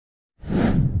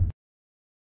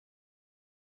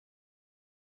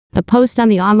A post on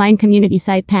the online community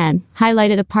site Pan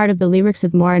highlighted a part of the lyrics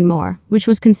of More and More, which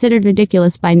was considered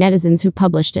ridiculous by netizens who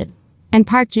published it. And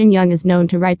Park Jin-young is known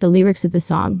to write the lyrics of the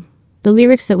song. The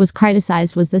lyrics that was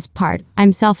criticized was this part: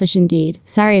 "I'm selfish indeed,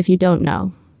 sorry if you don't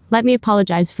know. Let me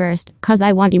apologize first, cause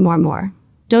I want you more.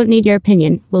 Don't need your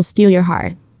opinion, will steal your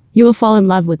heart. You will fall in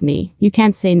love with me, you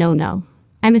can't say no.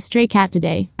 I'm a stray cat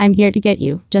today, I'm here to get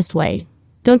you, just wait.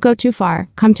 Don't go too far,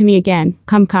 come to me again,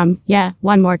 come, yeah,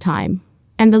 one more time."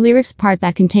 And the lyrics part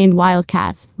that contained wild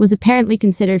cats was apparently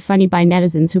considered funny by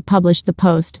netizens who published the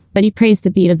post, but he praised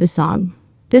the beat of the song.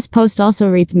 This post also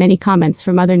reaped many comments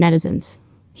from other netizens.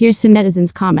 Here's some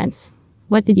netizens' comments.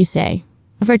 "What did you say?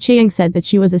 If her Chaeyoung said that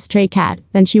she was a stray cat,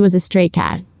 then she was a stray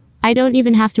cat. I don't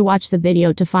even have to watch the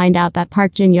video to find out that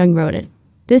Park Jin-young wrote it.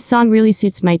 This song really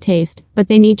suits my taste, but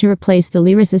they need to replace the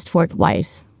lyricist for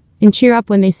twice. And cheer up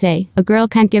when they say, a girl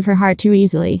can't give her heart too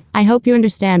easily. I hope you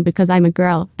understand because I'm a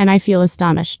girl, and I feel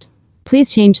astonished. Please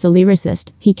change the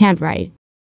lyricist, he can't write."